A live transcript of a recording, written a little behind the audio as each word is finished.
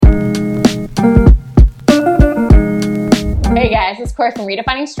this is Corey from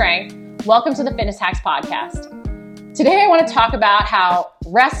Redefining Strength. Welcome to the Fitness Hacks Podcast. Today I want to talk about how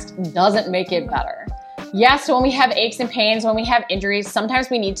rest doesn't make it better. Yes, when we have aches and pains, when we have injuries,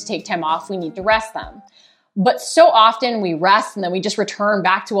 sometimes we need to take time off, we need to rest them. But so often we rest and then we just return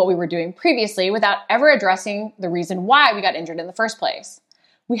back to what we were doing previously without ever addressing the reason why we got injured in the first place.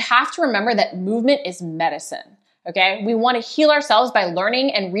 We have to remember that movement is medicine. Okay, we want to heal ourselves by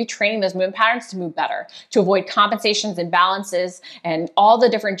learning and retraining those movement patterns to move better, to avoid compensations, imbalances, and all the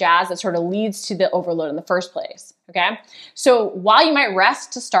different jazz that sort of leads to the overload in the first place. Okay, so while you might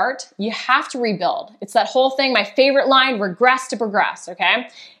rest to start, you have to rebuild. It's that whole thing, my favorite line, regress to progress. Okay,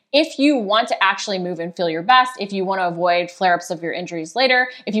 if you want to actually move and feel your best, if you want to avoid flare-ups of your injuries later,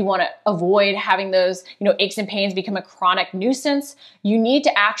 if you want to avoid having those, aches and pains become a chronic nuisance, you need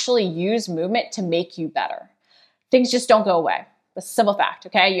to actually use movement to make you better. Things just don't go away. That's a simple fact,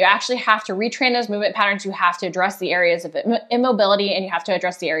 okay? You actually have to retrain those movement patterns. You have to address the areas of immobility and you have to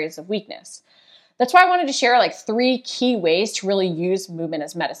address the areas of weakness. That's why I wanted to share 3 key ways to really use movement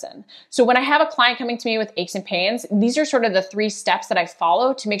as medicine. So when I have a client coming to me with aches and pains, these are sort of the 3 steps that I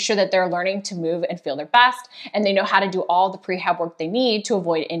follow to make sure that they're learning to move and feel their best and they know how to do all the prehab work they need to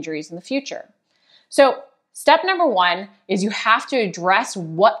avoid injuries in the future. So step number 1 is you have to address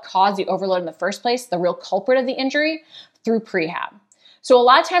what caused the overload in the first place, the real culprit of the injury, through prehab. So a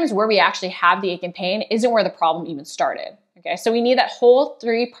lot of times where we actually have the ache and pain isn't where the problem even started. Okay, so we need that whole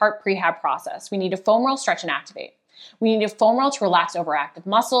 3-part prehab process. We need to foam roll, stretch, and activate. We need to foam roll to relax overactive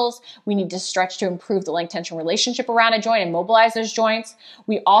muscles. We need to stretch to improve the length-tension relationship around a joint and mobilize those joints.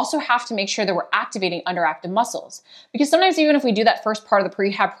 We also have to make sure that we're activating underactive muscles. Because sometimes even if we do that first part of the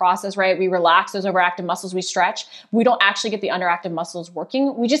prehab process, right, we relax those overactive muscles, we stretch, we don't actually get the underactive muscles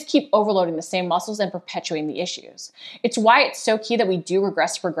working. We just keep overloading the same muscles and perpetuating the issues. It's why it's so key that we do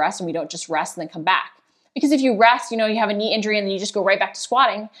regress to progress and we don't just rest and then come back. Because if you rest, you have a knee injury and then you just go right back to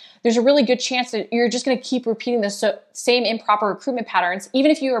squatting, there's a really good chance that you're just going to keep repeating the same improper recruitment patterns, even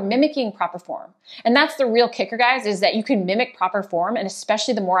if you are mimicking proper form. And that's the real kicker, guys, is that you can mimic proper form, and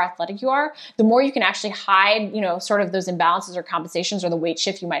especially the more athletic you are, the more you can actually hide, sort of those imbalances or compensations or the weight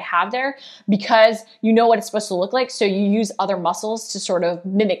shift you might have there, because you know what it's supposed to look like, so you use other muscles to sort of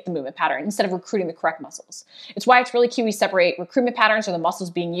mimic the movement pattern instead of recruiting the correct muscles. It's why it's really key we separate recruitment patterns or the muscles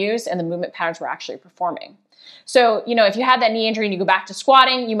being used and the movement patterns we're actually performing. So, if you had that knee injury and you go back to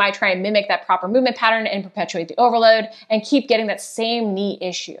squatting, you might try and mimic that proper movement pattern and perpetuate the overload and keep getting that same knee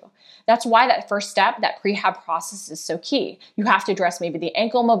issue. That's why that first step, that prehab process, is so key. You have to address maybe the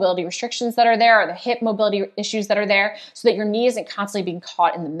ankle mobility restrictions that are there or the hip mobility issues that are there so that your knee isn't constantly being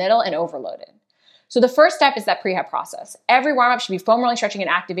caught in the middle and overloaded. So the first step is that prehab process. Every warm-up should be foam rolling, stretching, and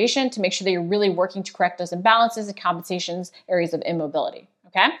activation to make sure that you're really working to correct those imbalances and compensations, areas of immobility,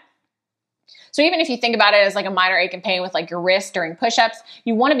 okay? So even if you think about it as a minor ache and pain with your wrist during push-ups,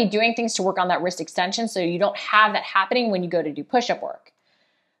 you want to be doing things to work on that wrist extension so you don't have that happening when you go to do push-up work.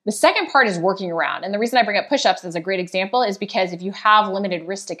 The second part is working around. And the reason I bring up push-ups as a great example is because if you have limited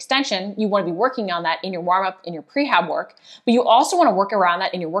wrist extension, you want to be working on that in your warm-up, in your prehab work, but you also want to work around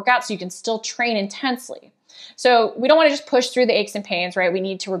that in your workout so you can still train intensely. So we don't want to just push through the aches and pains, right? We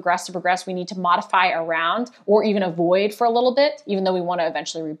need to regress to progress. We need to modify around or even avoid for a little bit, even though we want to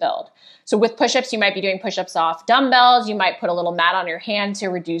eventually rebuild. So with push-ups, you might be doing push-ups off dumbbells. You might put a little mat on your hand to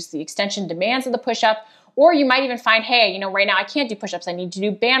reduce the extension demands of the push-up. Or you might even find, hey, right now I can't do push-ups. I need to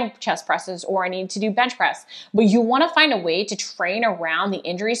do band chest presses or I need to do bench press. But you want to find a way to train around the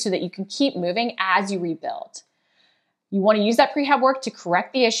injury so that you can keep moving as you rebuild. You want to use that prehab work to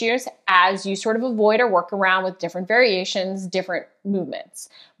correct the issues as you sort of avoid or work around with different variations, different movements.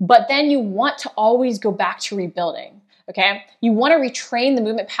 But then you want to always go back to rebuilding, okay? You want to retrain the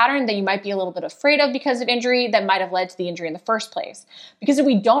movement pattern that you might be a little bit afraid of because of injury that might have led to the injury in the first place. Because if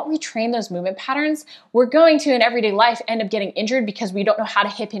we don't retrain those movement patterns, we're going to, in everyday life, end up getting injured because we don't know how to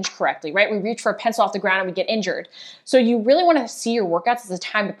hip hinge correctly, right? We reach for a pencil off the ground and we get injured. So you really want to see your workouts as a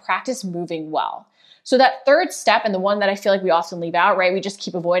time to practice moving well. So that third step, and the one that I feel like we often leave out, right? We just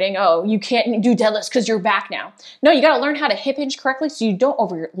keep avoiding, oh, you can't do deadlifts because you're back now. No, you got to learn how to hip hinge correctly so you don't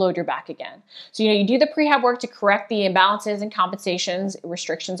overload your back again. So, you do the prehab work to correct the imbalances and compensations,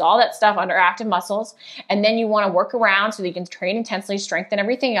 restrictions, all that stuff under active muscles. And then you want to work around so that you can train intensely, strengthen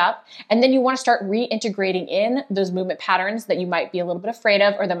everything up. And then you want to start reintegrating in those movement patterns that you might be a little bit afraid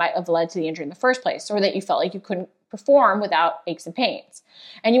of or that might have led to the injury in the first place or that you felt like you couldn't perform without aches and pains.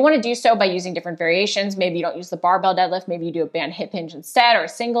 And you want to do so by using different variations. Maybe you don't use the barbell deadlift, maybe you do a band hip hinge instead or a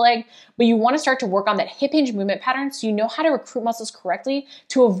single leg, but you want to start to work on that hip hinge movement pattern so you know how to recruit muscles correctly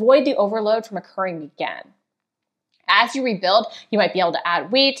to avoid the overload from occurring again. As you rebuild, you might be able to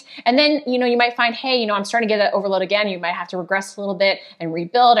add weight. And then, you might find, hey, I'm starting to get that overload again. You might have to regress a little bit and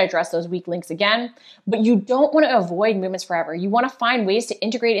rebuild, address those weak links again. But you don't want to avoid movements forever. You want to find ways to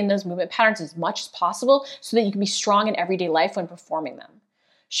integrate in those movement patterns as much as possible so that you can be strong in everyday life when performing them.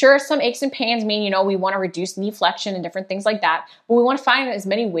 Sure, some aches and pains mean, we want to reduce knee flexion and different things like that, but we want to find as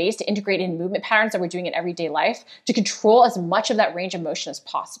many ways to integrate in movement patterns that we're doing in everyday life to control as much of that range of motion as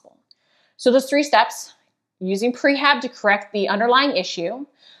possible. So those 3 steps: using prehab to correct the underlying issue,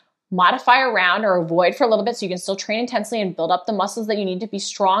 modify around or avoid for a little bit so you can still train intensely and build up the muscles that you need to be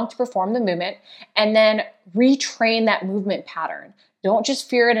strong to perform the movement, and then retrain that movement pattern. Don't just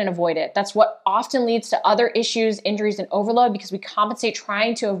fear it and avoid it. That's what often leads to other issues, injuries, and overload because we compensate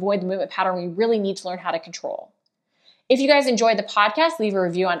trying to avoid the movement pattern we really need to learn how to control. If you guys enjoyed the podcast, leave a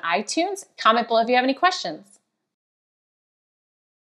review on iTunes. Comment below if you have any questions.